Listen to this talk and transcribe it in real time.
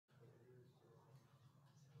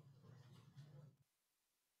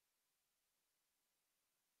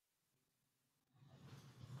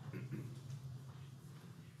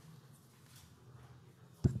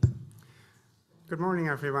Good morning,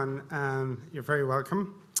 everyone. You're very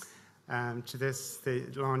welcome to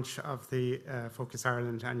the launch of the Focus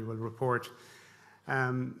Ireland annual report.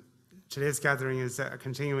 Today's gathering is a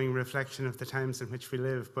continuing reflection of the times in which we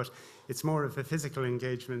live, but it's more of a physical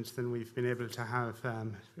engagement than we've been able to have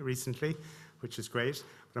recently, which is great.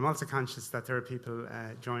 But I'm also conscious that there are people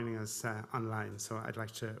joining us online, so I'd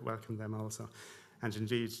like to welcome them also. And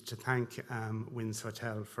indeed to thank Wynns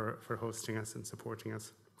Hotel for hosting us and supporting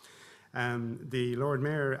us. The Lord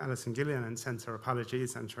Mayor, Alison Gillian, sends her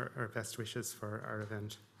apologies and her best wishes for our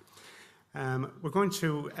event. We're going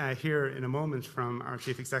to hear in a moment from our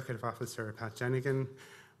Chief Executive Officer, Pat Denigan.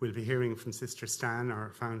 We'll be hearing from Sister Stan, our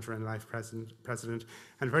founder and life president,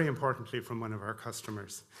 and very importantly from one of our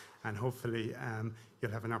customers. And hopefully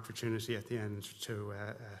you'll have an opportunity at the end to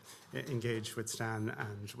engage with Stan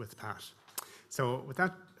and with Pat. So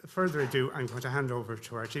without further ado, I'm going to hand over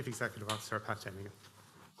to our Chief Executive Officer, Pat Denigan.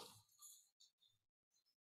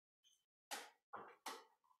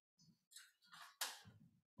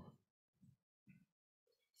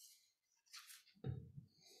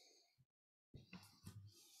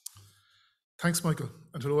 Thanks, Michael,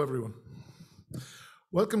 and hello, everyone.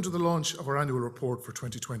 Welcome to the launch of our annual report for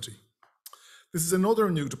 2020. This is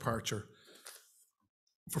another new departure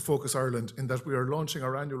for Focus Ireland in that we are launching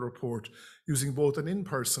our annual report using both an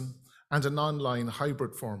in-person and an online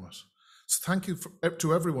hybrid format. So thank you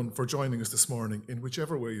to everyone for joining us this morning in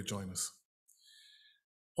whichever way you join us.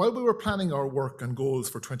 While we were planning our work and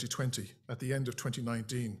goals for 2020 at the end of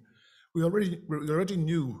 2019, we already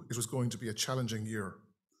knew it was going to be a challenging year.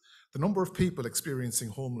 The number of people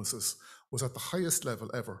experiencing homelessness was at the highest level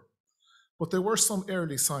ever, but there were some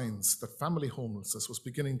early signs that family homelessness was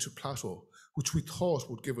beginning to plateau, which we thought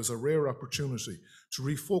would give us a rare opportunity to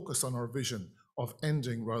refocus on our vision of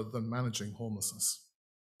ending rather than managing homelessness.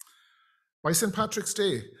 By St. Patrick's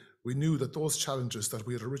Day, we knew that those challenges that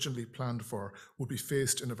we had originally planned for would be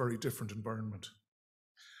faced in a very different environment.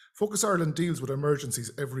 Focus Ireland deals with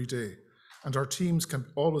emergencies every day, and our teams can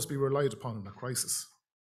always be relied upon in a crisis.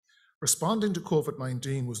 Responding to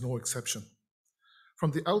COVID-19 was no exception. From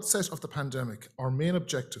the outset of the pandemic, our main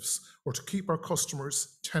objectives were to keep our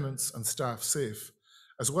customers, tenants, and staff safe,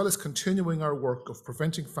 as well as continuing our work of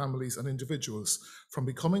preventing families and individuals from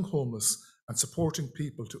becoming homeless and supporting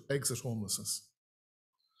people to exit homelessness.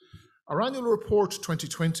 Our annual report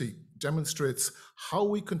 2020 demonstrates how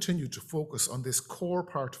we continue to focus on this core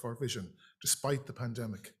part of our vision despite the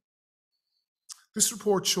pandemic. This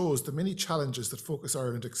report shows the many challenges that Focus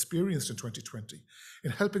Ireland experienced in 2020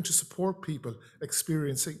 in helping to support people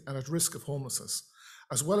experiencing and at risk of homelessness,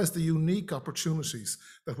 as well as the unique opportunities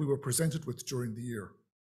that we were presented with during the year.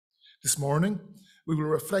 This morning, we will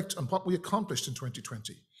reflect on what we accomplished in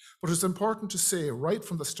 2020, but it's important to say right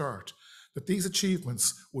from the start that these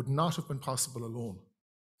achievements would not have been possible alone.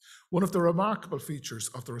 One of the remarkable features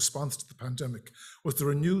of the response to the pandemic was the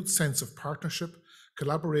renewed sense of partnership,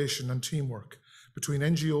 collaboration, and teamwork between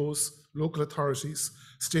NGOs, local authorities,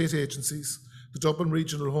 state agencies, the Dublin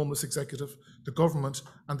Regional Homeless Executive, the government,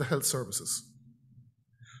 and the health services.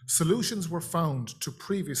 Solutions were found to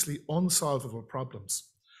previously unsolvable problems.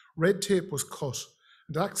 Red tape was cut,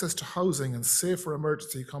 and access to housing and safer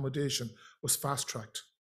emergency accommodation was fast-tracked.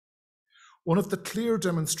 One of the clear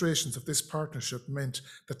demonstrations of this partnership meant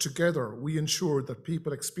that together we ensured that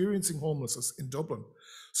people experiencing homelessness in Dublin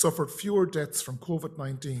suffered fewer deaths from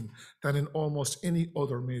COVID-19 than in almost any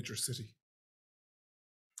other major city.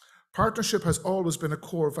 Partnership has always been a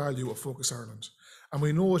core value of Focus Ireland, and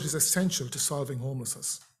we know it is essential to solving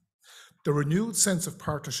homelessness. The renewed sense of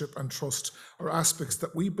partnership and trust are aspects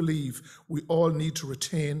that we believe we all need to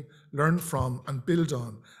retain, learn from, and build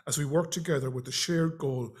on as we work together with the shared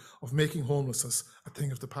goal of making homelessness a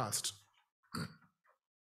thing of the past.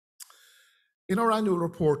 In our annual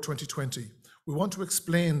report 2020, we want to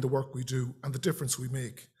explain the work we do and the difference we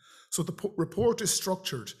make. So the report is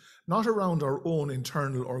structured not around our own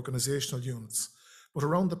internal organisational units, but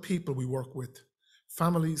around the people we work with,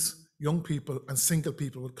 families, young people, and single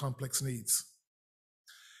people with complex needs.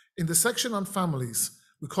 In the section on families,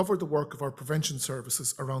 we cover the work of our prevention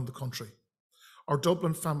services around the country, our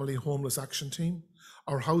Dublin Family Homeless Action Team,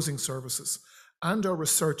 our housing services, and our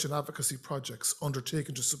research and advocacy projects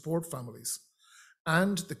undertaken to support families,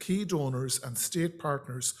 and the key donors and state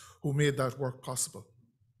partners who made that work possible.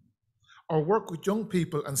 Our work with young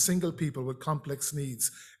people and single people with complex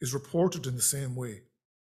needs is reported in the same way.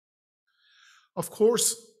 Of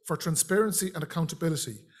course, for transparency and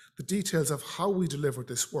accountability, the details of how we deliver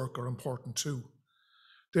this work are important too.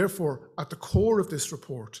 Therefore, at the core of this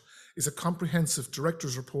report is a comprehensive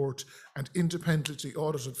director's report and independently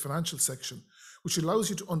audited financial section, which allows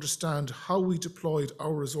you to understand how we deployed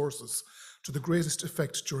our resources to the greatest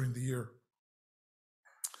effect during the year.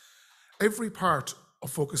 Every part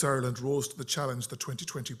of Focus Ireland rose to the challenge that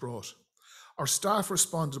 2020 brought. Our staff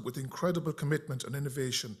responded with incredible commitment and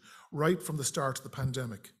innovation right from the start of the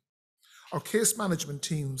pandemic. Our case management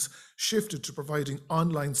teams shifted to providing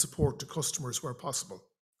online support to customers where possible.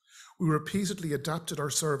 We repeatedly adapted our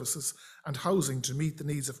services and housing to meet the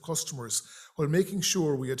needs of customers while making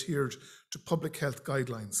sure we adhered to public health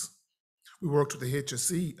guidelines. We worked with the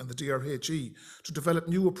HSE and the DRHE to develop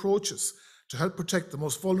new approaches to help protect the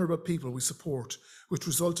most vulnerable people we support, which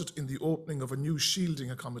resulted in the opening of a new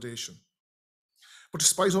shielding accommodation. But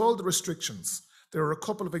despite all the restrictions, there are a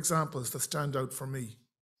couple of examples that stand out for me.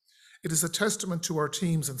 It is a testament to our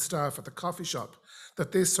teams and staff at the coffee shop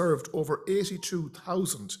that they served over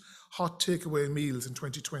 82,000 hot takeaway meals in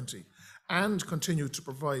 2020 and continued to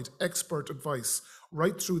provide expert advice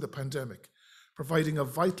right through the pandemic, providing a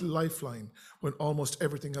vital lifeline when almost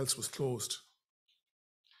everything else was closed.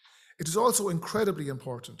 It is also incredibly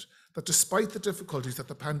important that despite the difficulties that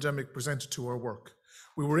the pandemic presented to our work,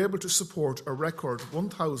 we were able to support a record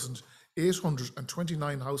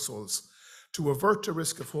 1,829 households to avert the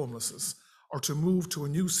risk of homelessness or to move to a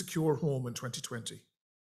new secure home in 2020.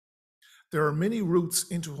 There are many routes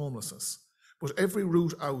into homelessness, but every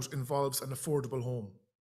route out involves an affordable home.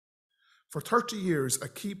 For 30 years, a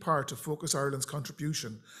key part of Focus Ireland's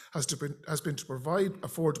contribution has been to provide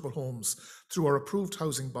affordable homes through our approved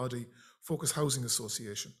housing body, Focus Housing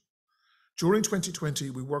Association. During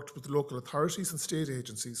 2020, we worked with local authorities and state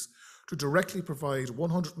agencies to directly provide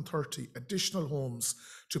 130 additional homes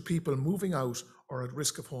to people moving out or at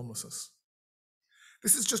risk of homelessness.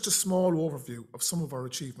 This is just a small overview of some of our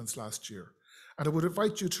achievements last year, and I would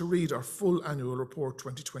invite you to read our full annual report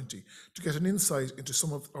 2020 to get an insight into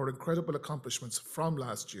some of our incredible accomplishments from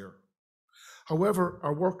last year. However,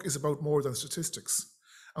 our work is about more than statistics,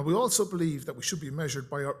 and we also believe that we should be measured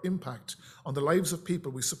by our impact on the lives of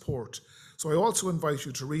people we support. So I also invite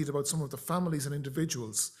you to read about some of the families and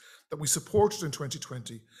individuals that we supported in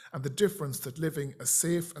 2020 and the difference that living a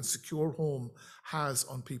safe and secure home has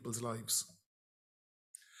on people's lives.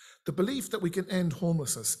 The belief that we can end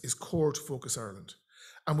homelessness is core to Focus Ireland,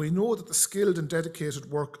 and we know that the skilled and dedicated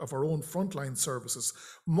work of our own frontline services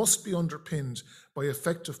must be underpinned by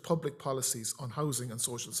effective public policies on housing and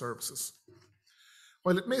social services.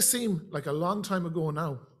 While it may seem like a long time ago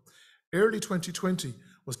now, early 2020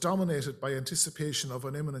 was dominated by anticipation of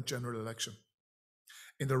an imminent general election.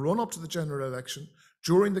 In the run-up to the general election,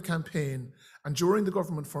 during the campaign, and during the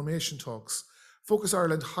government formation talks, Focus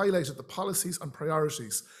Ireland highlighted the policies and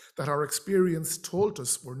priorities that our experience told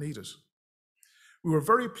us were needed. We were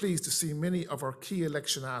very pleased to see many of our key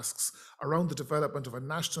election asks around the development of a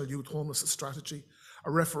national youth homelessness strategy,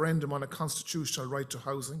 a referendum on a constitutional right to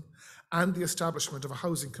housing, and the establishment of a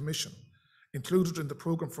housing commission, included in the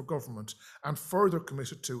programme for government and further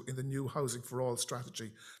committed to in the new Housing for All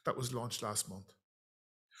strategy that was launched last month.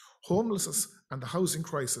 Homelessness and the housing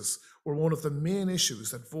crisis were one of the main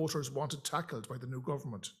issues that voters wanted tackled by the new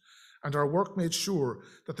government, and our work made sure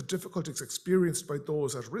that the difficulties experienced by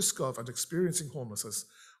those at risk of and experiencing homelessness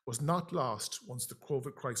was not lost once the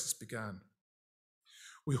COVID crisis began.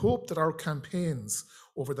 We hope that our campaigns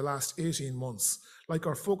over the last 18 months, like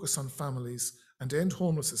our Focus on Families and End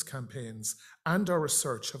Homelessness campaigns and our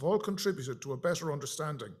research, have all contributed to a better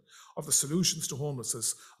understanding of the solutions to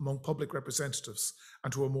homelessness among public representatives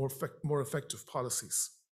and to a more effective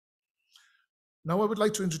policies. Now I would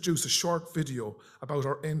like to introduce a short video about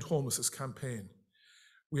our End Homelessness campaign.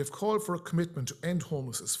 We have called for a commitment to end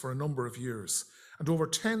homelessness for a number of years, and over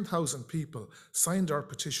 10,000 people signed our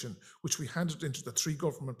petition, which we handed into the 3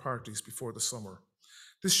 government parties before the summer.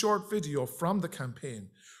 This short video from the campaign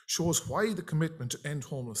shows why the commitment to end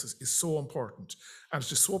homelessness is so important, and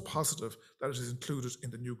it is so positive that it is included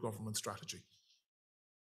in the new government strategy.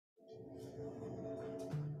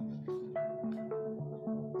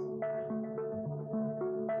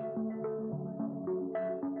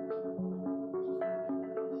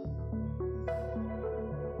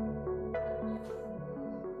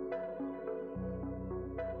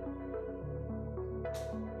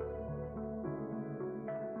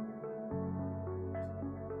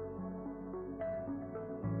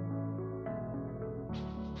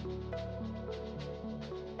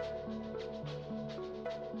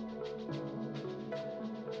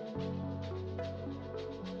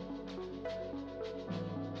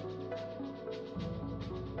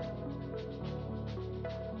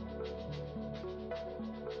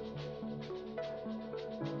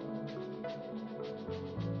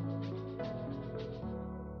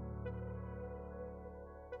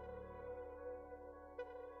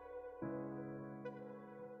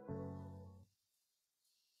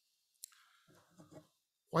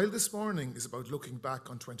 While this morning is about looking back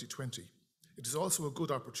on 2020, it is also a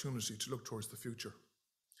good opportunity to look towards the future.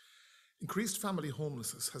 Increased family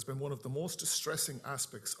homelessness has been one of the most distressing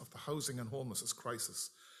aspects of the housing and homelessness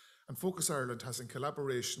crisis, and Focus Ireland has, in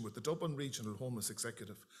collaboration with the Dublin Regional Homeless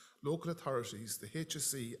Executive, local authorities, the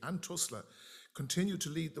HSE and TUSLA, continued to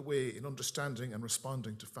lead the way in understanding and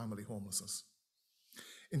responding to family homelessness.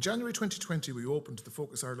 In January 2020, we opened the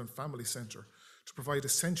Focus Ireland Family Centre to provide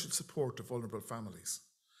essential support to vulnerable families.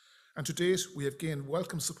 And to date, we have gained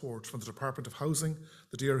welcome support from the Department of Housing,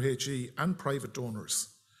 the DRHE and private donors.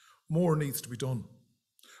 More needs to be done.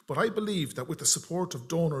 But I believe that with the support of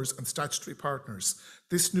donors and statutory partners,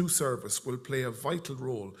 this new service will play a vital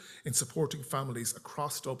role in supporting families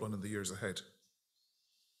across Dublin in the years ahead.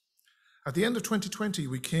 At the end of 2020,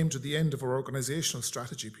 we came to the end of our organisational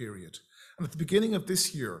strategy period. And at the beginning of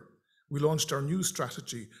this year, we launched our new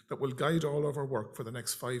strategy that will guide all of our work for the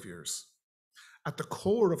next 5 years. At the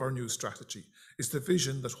core of our new strategy is the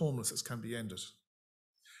vision that homelessness can be ended.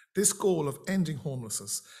 This goal of ending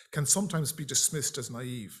homelessness can sometimes be dismissed as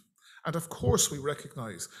naive. And of course, we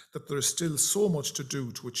recognise that there is still so much to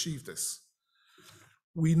do to achieve this.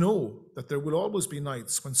 We know that there will always be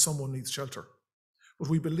nights when someone needs shelter. But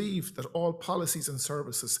we believe that all policies and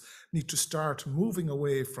services need to start moving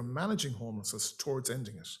away from managing homelessness towards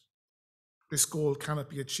ending it. This goal cannot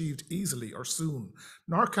be achieved easily or soon,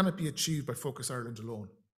 nor can it be achieved by Focus Ireland alone.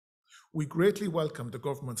 We greatly welcome the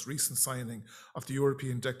government's recent signing of the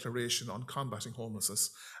European Declaration on Combating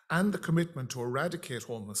Homelessness and the commitment to eradicate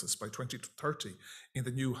homelessness by 2030 in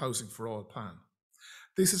the new Housing for All plan.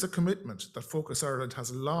 This is a commitment that Focus Ireland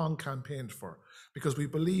has long campaigned for, because we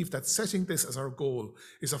believe that setting this as our goal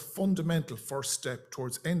is a fundamental first step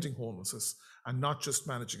towards ending homelessness and not just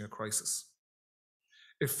managing a crisis.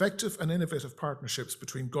 Effective and innovative partnerships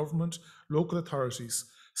between government, local authorities,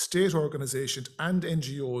 state organisations and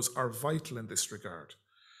NGOs are vital in this regard.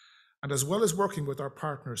 And as well as working with our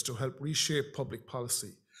partners to help reshape public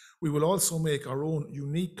policy, we will also make our own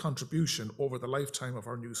unique contribution over the lifetime of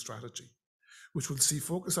our new strategy, which will see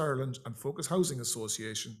Focus Ireland and Focus Housing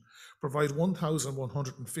Association provide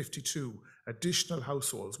 1,152 additional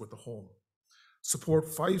households with a home,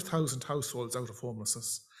 support 5,000 households out of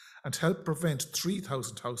homelessness, and help prevent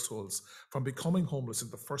 3,000 households from becoming homeless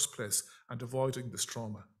in the first place and avoiding this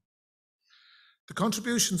trauma. The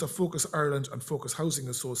contributions of Focus Ireland and Focus Housing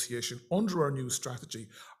Association under our new strategy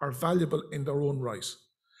are valuable in their own right,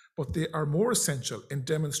 but they are more essential in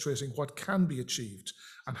demonstrating what can be achieved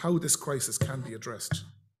and how this crisis can be addressed.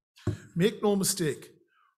 Make no mistake,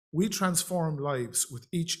 we transform lives with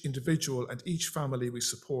each individual and each family we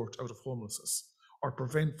support out of homelessness or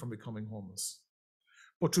prevent from becoming homeless.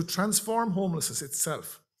 But to transform homelessness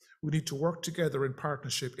itself, we need to work together in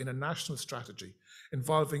partnership in a national strategy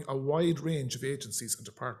involving a wide range of agencies and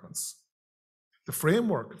departments. The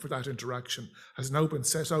framework for that interaction has now been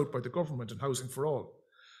set out by the government in Housing for All,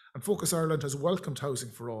 and Focus Ireland has welcomed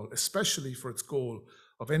Housing for All, especially for its goal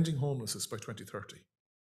of ending homelessness by 2030.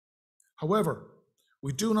 However,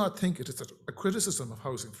 we do not think it is a criticism of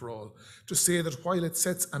Housing for All to say that while it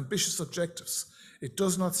sets ambitious objectives, it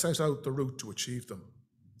does not set out the route to achieve them.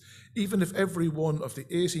 Even if every one of the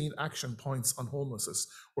 18 action points on homelessness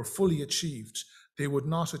were fully achieved, they would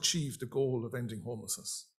not achieve the goal of ending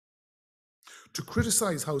homelessness. To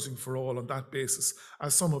criticise Housing for All on that basis,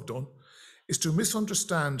 as some have done, is to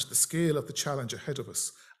misunderstand the scale of the challenge ahead of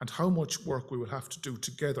us and how much work we will have to do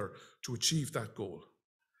together to achieve that goal.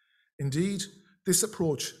 Indeed, this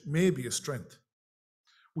approach may be a strength.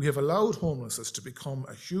 We have allowed homelessness to become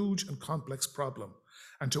a huge and complex problem,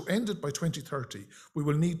 and to end it by 2030, we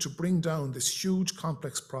will need to bring down this huge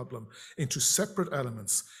complex problem into separate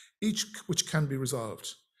elements, each which can be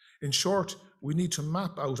resolved. In short, we need to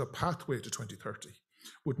map out a pathway to 2030,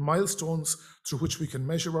 with milestones through which we can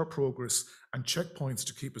measure our progress and checkpoints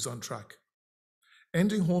to keep us on track.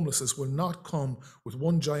 Ending homelessness will not come with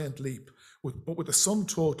one giant leap, but with the sum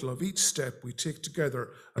total of each step we take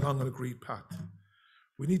together along an agreed path.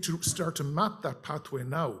 We need to start to map that pathway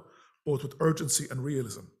now, both with urgency and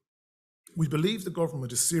realism. We believe the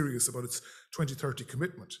government is serious about its 2030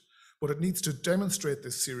 commitment, but it needs to demonstrate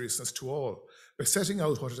this seriousness to all by setting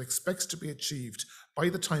out what it expects to be achieved by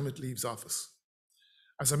the time it leaves office.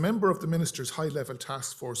 As a member of the Minister's high-level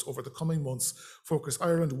task force over the coming months, Focus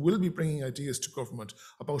Ireland will be bringing ideas to government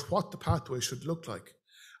about what the pathway should look like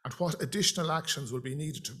and what additional actions will be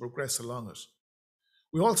needed to progress along it.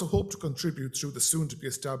 We also hope to contribute through the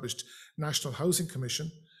soon-to-be-established National Housing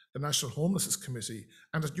Commission, the National Homelessness Committee,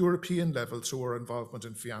 and at European level through our involvement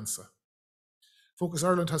in FIANSA. Focus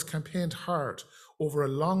Ireland has campaigned hard over a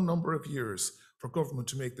long number of years for government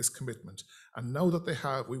to make this commitment, and now that they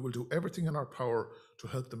have, we will do everything in our power to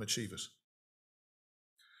help them achieve it.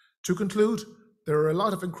 To conclude, there are a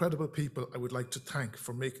lot of incredible people I would like to thank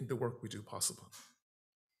for making the work we do possible.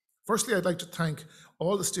 Firstly, I'd like to thank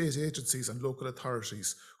all the state agencies and local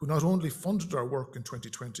authorities who not only funded our work in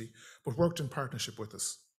 2020, but worked in partnership with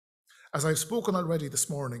us. As I've spoken already this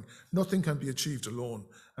morning, nothing can be achieved alone,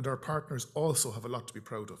 and our partners also have a lot to be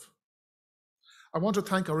proud of. I want to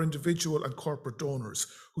thank our individual and corporate donors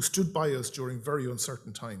who stood by us during very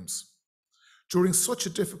uncertain times. During such a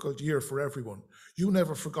difficult year for everyone, you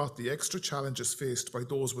never forgot the extra challenges faced by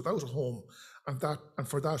those without a home, and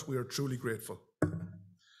for that we are truly grateful.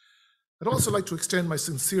 I'd also like to extend my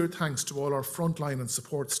sincere thanks to all our frontline and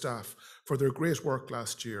support staff for their great work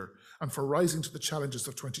last year and for rising to the challenges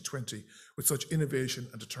of 2020 with such innovation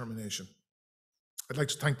and determination. I'd like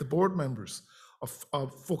to thank the board members of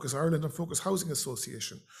Focus Ireland and Focus Housing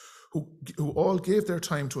Association, who all gave their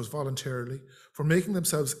time to us voluntarily, for making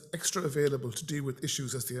themselves extra available to deal with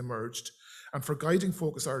issues as they emerged, and for guiding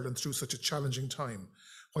Focus Ireland through such a challenging time,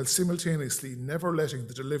 while simultaneously never letting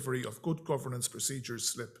the delivery of good governance procedures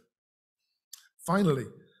slip. Finally,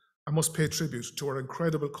 I must pay tribute to our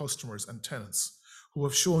incredible customers and tenants who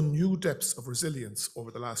have shown new depths of resilience over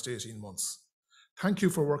the last 18 months. Thank you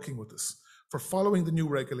for working with us, for following the new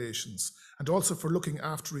regulations, and also for looking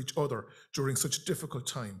after each other during such a difficult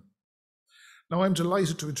time. Now I'm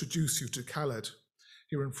delighted to introduce you to Khaled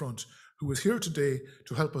here in front, who is here today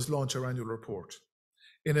to help us launch our annual report.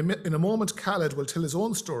 In a moment, Khaled will tell his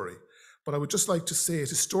own story, but I would just like to say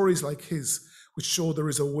it is stories like his which show there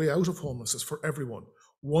is a way out of homelessness for everyone,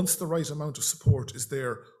 once the right amount of support is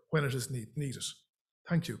there when it is needed.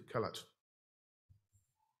 Thank you, Khaled.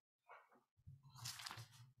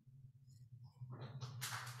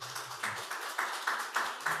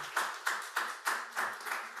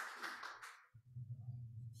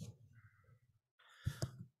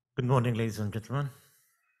 Good morning, ladies and gentlemen.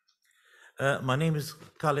 My name is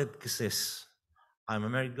Khaled Kisses. I'm a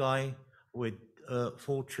married guy with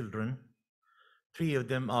 4 children. 3 of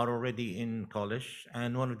them are already in college,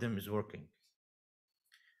 and 1 of them is working.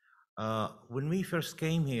 When we first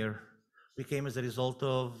came here, we came as a result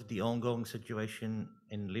of the ongoing situation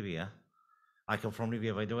in Libya. I come from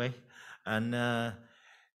Libya, by the way, and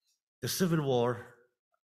the civil war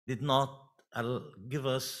did not give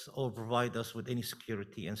us or provide us with any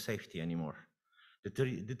security and safety anymore.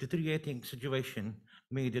 The deteriorating situation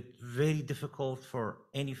made it very difficult for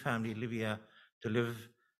any family in Libya to live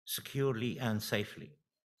securely and safely.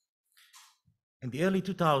 In the early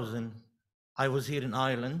 2000s, I was here in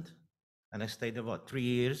Ireland, and I stayed about 3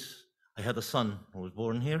 years. I had a son who was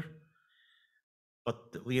born here,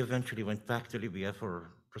 but we eventually went back to Libya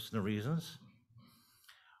for personal reasons.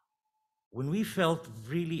 When we felt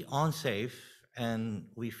really unsafe and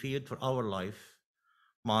we feared for our life,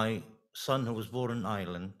 my son, who was born in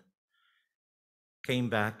Ireland, came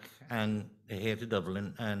back and here to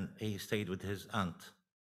Dublin, and he stayed with his aunt.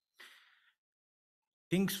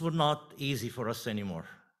 Things were not easy for us anymore.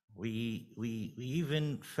 We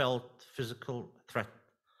even felt physical threat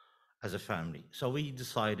as a family. So we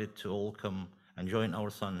decided to all come and join our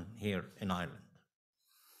son here in Ireland.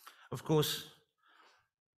 Of course,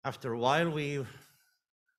 after a while,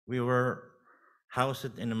 we were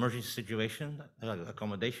housed in emergency situation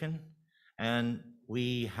accommodation, and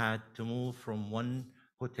we had to move from one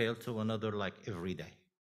hotel to another like every day.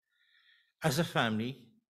 As a family,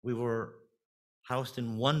 we were housed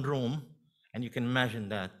in one room, and you can imagine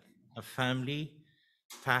that, a family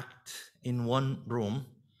packed in one room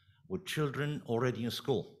with children already in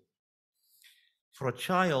school. For a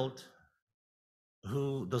child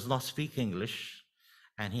who does not speak English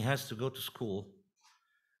and he has to go to school,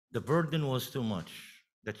 the burden was too much.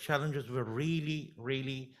 The challenges were really,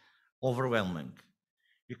 really overwhelming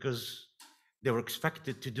because they were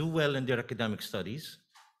expected to do well in their academic studies.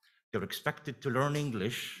 They were expected to learn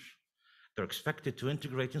English. They're expected to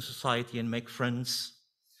integrate in society and make friends.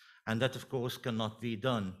 And that, of course, cannot be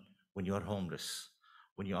done when you are homeless,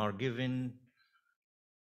 when you are given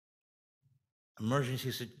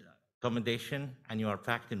emergency accommodation and you are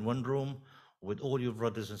packed in one room with all your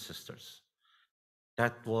brothers and sisters.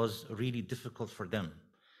 That was really difficult for them.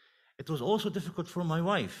 It was also difficult for my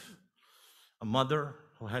wife, a mother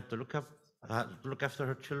who had to look after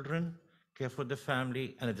her children, care for the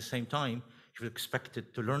family, and at the same time, she was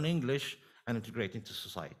expected to learn English and integrate into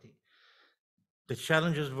society. The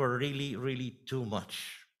challenges were really, really too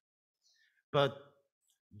much. But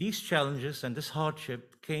these challenges and this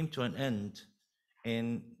hardship came to an end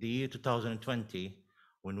in the year 2020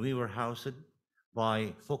 when we were housed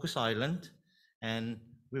by Focus Ireland, and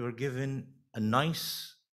we were given a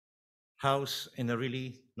nice house in a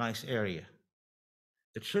really nice area.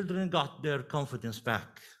 The children got their confidence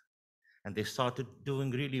back and they started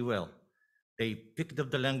doing really well. They picked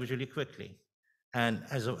up the language really quickly. And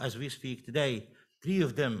as we speak today, 3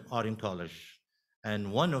 of them are in college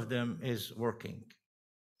and 1 of them is working.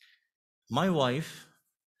 My wife,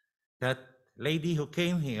 that lady who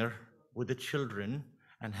came here with the children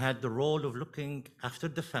and had the role of looking after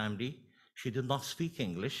the family, she did not speak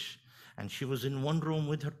English and she was in one room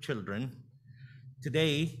with her children.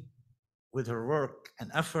 Today, with her work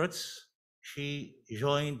and efforts, she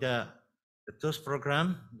joined the TOS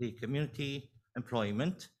program, the community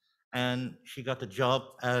employment, and she got a job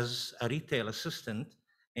as a retail assistant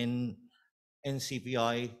in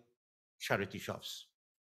NCBI charity shops.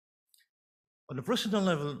 On a personal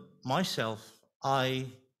level, myself, I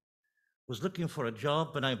was looking for a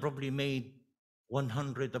job and I probably made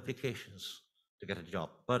 100 applications to get a job,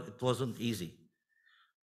 but it wasn't easy.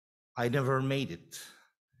 I never made it.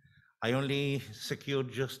 I only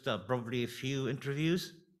secured just probably a few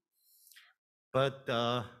interviews, but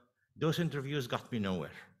those interviews got me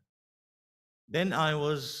nowhere. Then I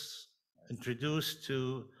was introduced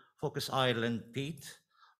to Focus Ireland Pete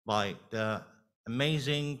by the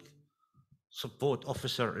amazing support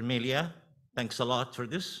officer, Emilia. Thanks a lot for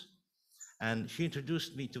this. And she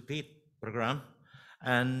introduced me to Pete program,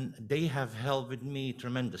 and they have helped me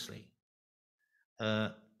tremendously.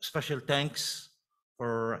 Special thanks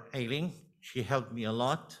for Aileen. She helped me a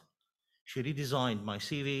lot. She redesigned my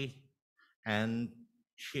CV, and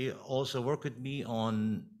she also worked with me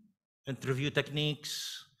on interview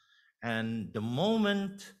techniques. And the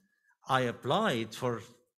moment I applied for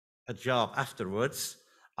a job afterwards,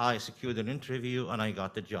 I secured an interview and I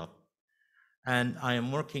got the job. And I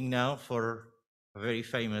am working now for a very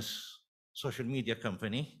famous social media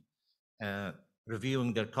company,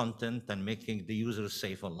 reviewing their content and making the users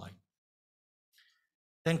safe online.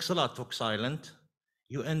 Thanks a lot, Focus Ireland.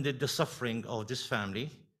 You ended the suffering of this family.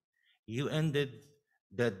 You ended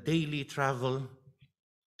the daily travel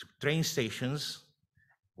to train stations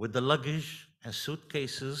with the luggage and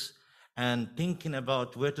suitcases and thinking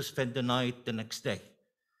about where to spend the night the next day.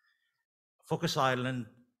 Focus Ireland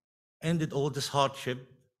ended all this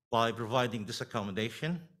hardship by providing this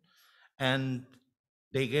accommodation, and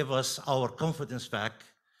they gave us our confidence back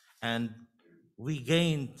and we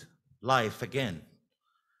gained life again.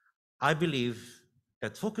 I believe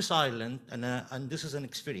that Focus Ireland, and this is an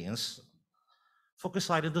experience, Focus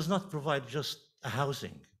Ireland does not provide just a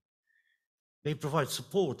housing. They provide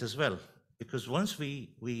support as well, because once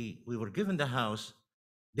we were given the house,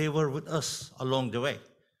 they were with us along the way.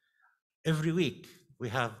 Every week, we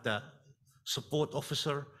have the support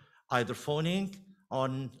officer either phoning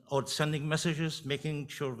on or sending messages, making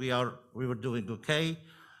sure we were doing okay,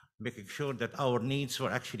 making sure that our needs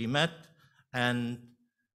were actually met, and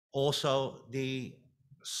also the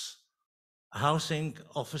housing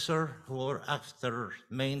officer who were after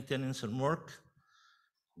maintenance and work.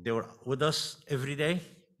 They were with us every day.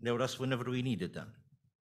 They were with us whenever we needed them.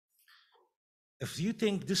 If you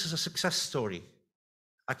think this is a success story,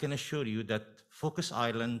 I can assure you that Focus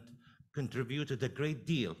Ireland contributed a great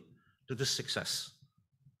deal to this success.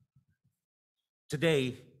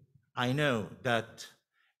 Today, I know that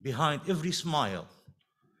behind every smile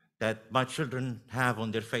that my children have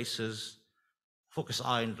on their faces, Focus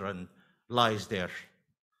Ireland lies there.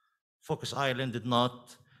 Focus Ireland did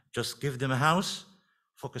not just give them a house,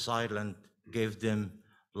 Focus Ireland gave them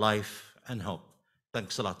life and hope.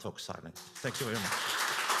 Thanks a lot, Focus Ireland. Thank you very much.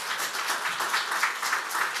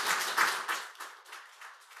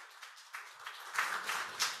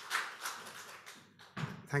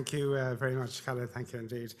 Thank you very much, Khaled. Thank you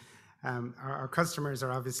indeed. Our customers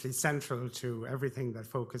are obviously central to everything that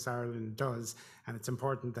Focus Ireland does, and it's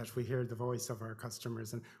important that we hear the voice of our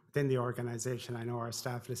customers. And within the organisation, I know our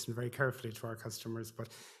staff listen very carefully to our customers, but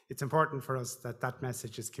it's important for us that that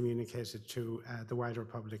message is communicated to the wider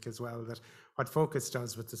public as well, that what Focus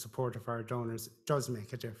does with the support of our donors does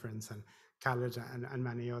make a difference, and Khaled and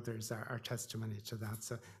many others are testimony to that.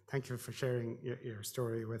 So thank you for sharing your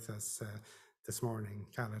story with us this morning,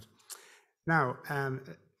 Khaled. Now,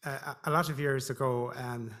 a lot of years ago,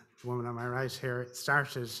 the woman on my right here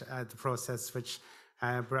started the process which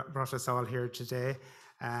brought us all here today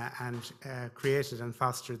and created and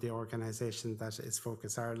fostered the organisation that is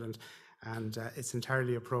Focus Ireland. And it's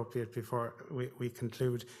entirely appropriate before we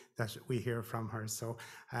conclude that we hear from her. So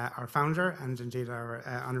our founder and indeed our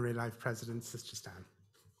Honorary Life President, Sister Stan.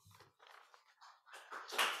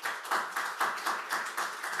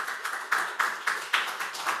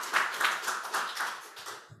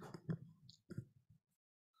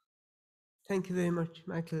 Thank you very much,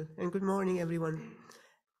 Michael, and good morning, everyone.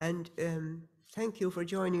 And thank you for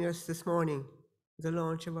joining us this morning for the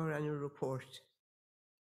launch of our annual report.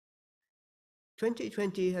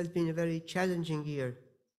 2020 has been a very challenging year,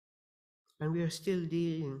 and we are still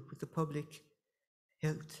dealing with the public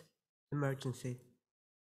health emergency.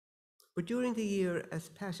 But during the year, as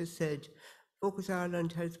Pat has said, Focus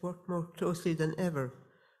Ireland has worked more closely than ever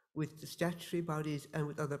with the statutory bodies and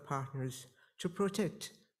with other partners to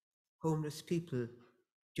protect homeless people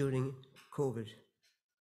during COVID.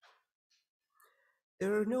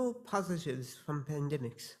 There are no positives from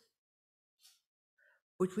pandemics,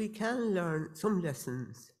 but we can learn some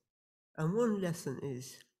lessons. And one lesson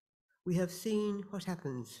is we have seen what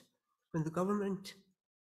happens when the government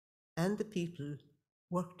and the people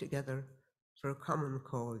work together for a common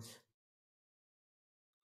cause.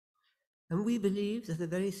 And we believe that the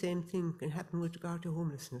very same thing can happen with regard to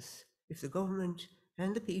homelessness if the government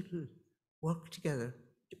and the people work together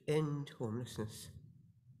to end homelessness.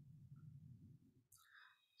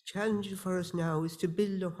 The challenge for us now is to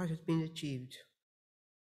build on what has been achieved,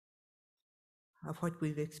 of what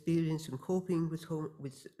we've experienced in coping with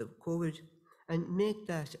COVID, and make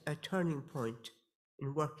that a turning point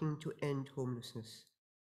in working to end homelessness.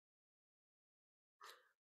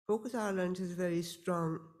 Focus Ireland has a very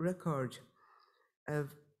strong record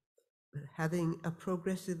of having a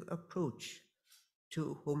progressive approach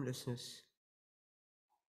to homelessness.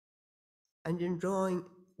 And in drawing,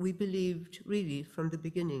 we believed really from the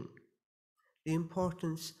beginning the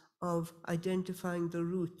importance of identifying the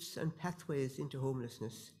routes and pathways into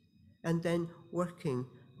homelessness, and then working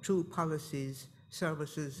through policies,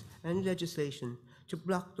 services, and legislation to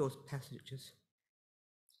block those passages.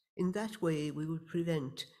 In that way, we would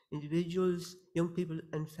prevent individuals, young people,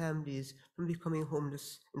 and families from becoming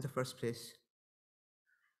homeless in the first place.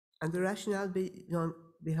 And the rationale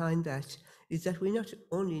behind that is that we not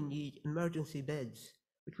only need emergency beds,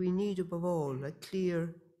 but we need above all a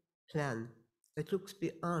clear plan that looks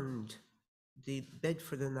beyond the bed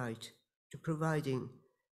for the night to providing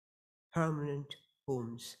permanent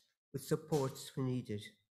homes with supports when needed.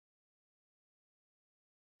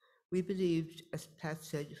 We believed, as Pat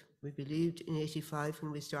said, we believed in 85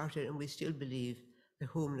 when we started, and we still believe that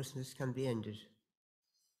homelessness can be ended.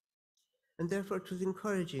 And therefore it was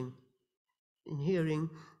encouraging in hearing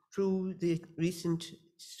through the recent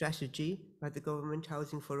strategy by the government,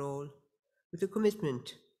 Housing for All, with a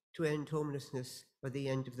commitment to end homelessness by the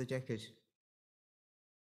end of the decade.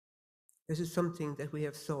 This is something that we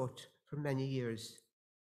have sought for many years.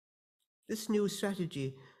 This new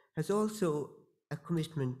strategy has also a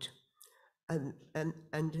commitment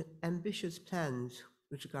and ambitious plans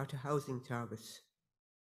with regard to housing targets,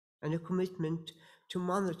 and a commitment to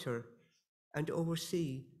monitor and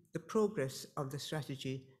oversee the progress of the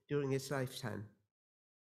strategy during its lifetime.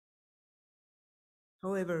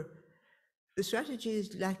 However, the strategy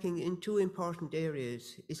is lacking in two important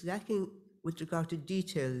areas. It's lacking with regard to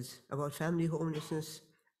details about family homelessness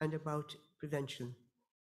and about prevention.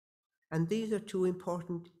 And these are two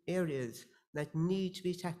important areas that need to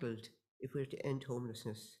be tackled if we're to end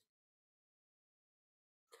homelessness.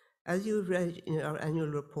 As you've read in our annual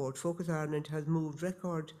report, Focus Ireland has moved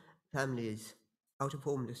record families out of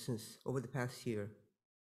homelessness over the past year.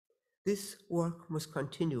 This work must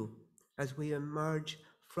continue as we emerge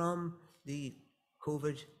from the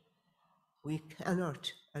COVID. We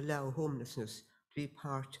cannot allow homelessness to be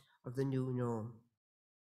part of the new norm.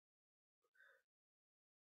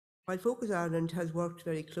 While Focus Ireland has worked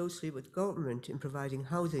very closely with government in providing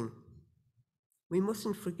housing, we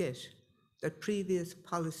mustn't forget that previous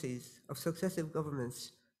policies of successive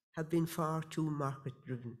governments have been far too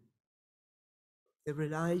market-driven. They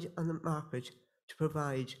relied on the market to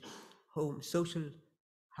provide social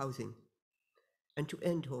housing and to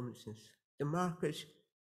end homelessness. The market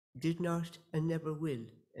did not and never will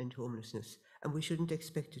end homelessness, and we shouldn't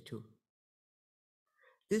expect it to.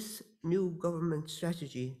 This new government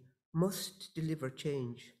strategy must deliver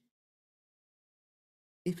change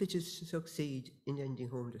if it is to succeed in ending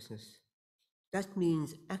homelessness. That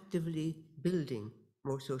means actively building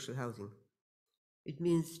more social housing. It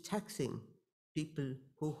means taxing people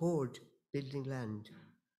who hoard building land,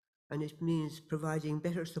 and it means providing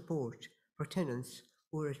better support for tenants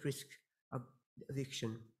who are at risk of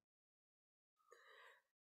eviction.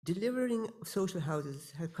 Delivering social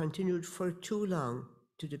houses has continued for too long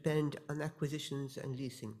to depend on acquisitions and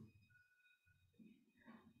leasing.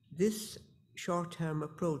 This short-term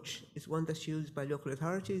approach is one that's used by local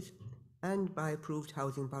authorities and by approved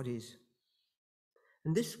housing bodies.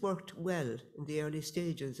 And this worked well in the early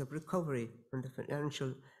stages of recovery from the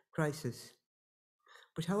financial crisis.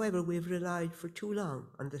 But however, we've relied for too long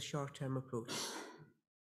on the short-term approach,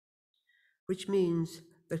 which means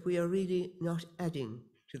that we are really not adding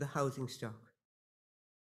to the housing stock.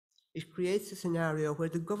 It creates a scenario where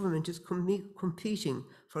the government is competing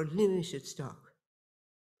for limited stock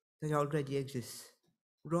that already exists,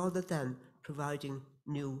 rather than providing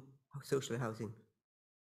new social housing.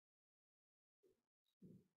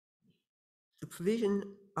 The provision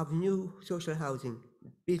of new social housing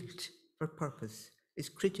built for purpose is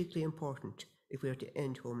critically important if we are to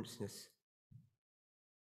end homelessness.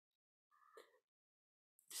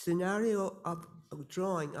 The scenario of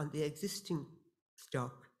drawing on the existing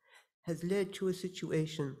stock has led to a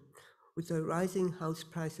situation with the rising house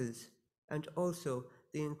prices and also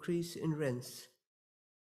the increase in rents.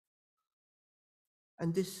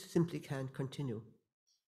 And this simply can't continue.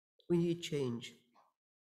 We need change.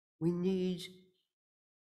 We need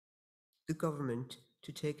the government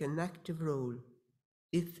to take an active role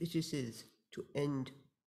if it is to end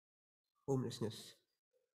homelessness.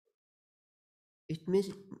 It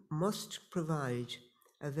must provide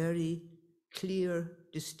a very clear,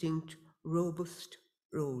 distinct, robust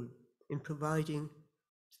role in providing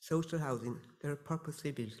social housing that are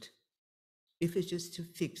purposely built, if it is to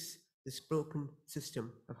fix this broken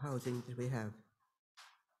system of housing that we have.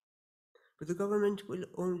 But the government will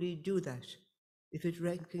only do that if it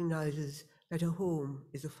recognises that a home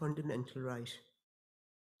is a fundamental right.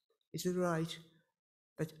 It's a right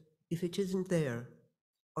that if it isn't there,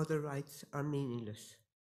 other rights are meaningless.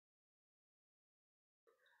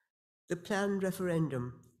 The planned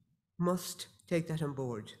referendum must take that on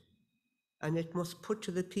board, and it must put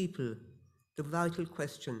to the people the vital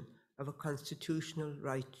question of a constitutional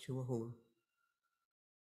right to a home.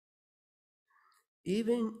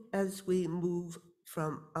 Even as we move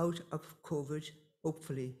from out of COVID,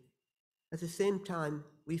 hopefully, at the same time,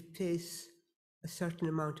 we face a certain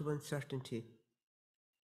amount of uncertainty.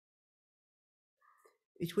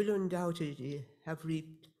 It will undoubtedly have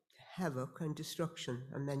reaped havoc and destruction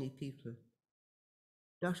on many people.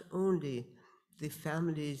 Not only the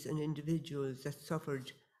families and individuals that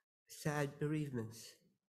suffered sad bereavements,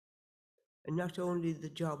 and not only the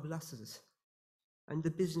job losses and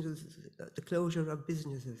the businesses, the closure of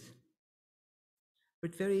businesses,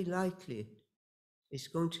 but very likely it's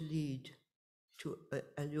going to lead to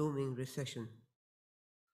a looming recession.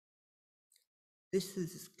 This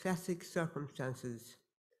is classic circumstances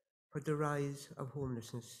for the rise of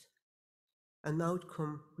homelessness, an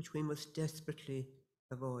outcome which we must desperately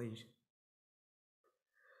avoid.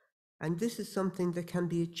 And this is something that can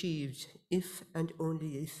be achieved if and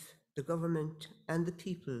only if the government and the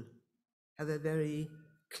people have a very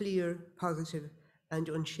clear, positive, and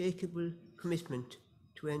unshakable commitment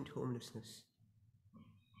to end homelessness.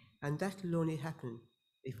 And that will only happen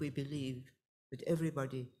if we believe that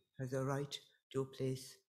everybody has a right to a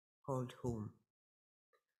place called home.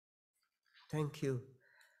 Thank you.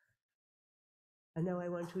 And now I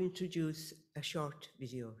want to introduce a short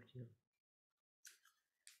video.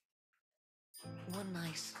 One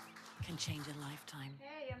night can change a lifetime.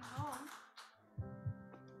 Hey, I'm home.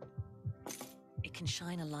 It can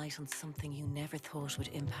shine a light on something you never thought would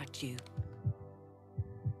impact you.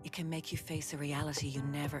 It can make you face a reality you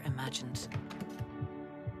never imagined.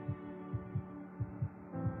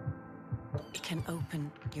 It can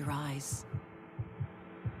open your eyes.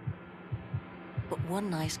 But one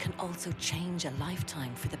night can also change a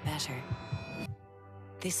lifetime for the better.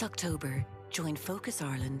 This October, join Focus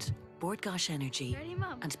Ireland, Bord Gáis Energy, Ready,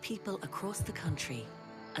 Mum? and people across the country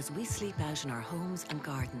as we sleep out in our homes and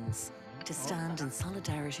gardens to stand in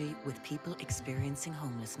solidarity with people experiencing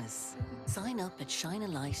homelessness. Sign up at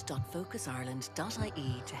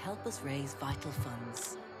shinealight.focusIreland.ie to help us raise vital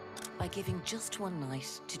funds by giving just one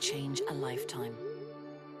night to change a lifetime.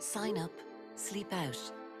 Sign up, sleep out,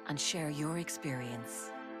 and share your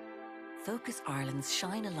experience. Focus Ireland's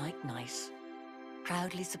Shine a Light Night,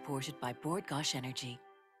 proudly supported by Bord Gáis Energy.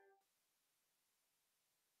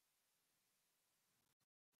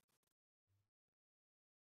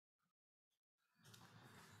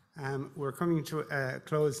 We're coming to a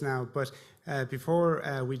close now, but before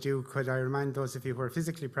we do, could I remind those of you who are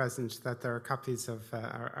physically present that there are copies of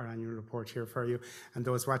our annual report here for you, and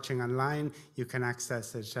those watching online, you can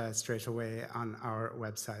access it straight away on our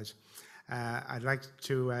website. I'd like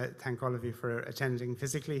to thank all of you for attending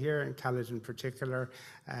physically here, and Khaled in particular,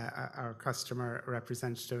 our customer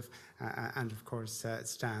representative, and of course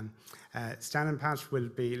Stan. Stan and Pat will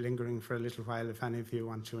be lingering for a little while if any of you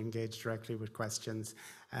want to engage directly with questions.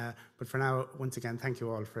 But for now, once again, thank you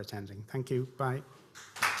all for attending. Thank you. Bye.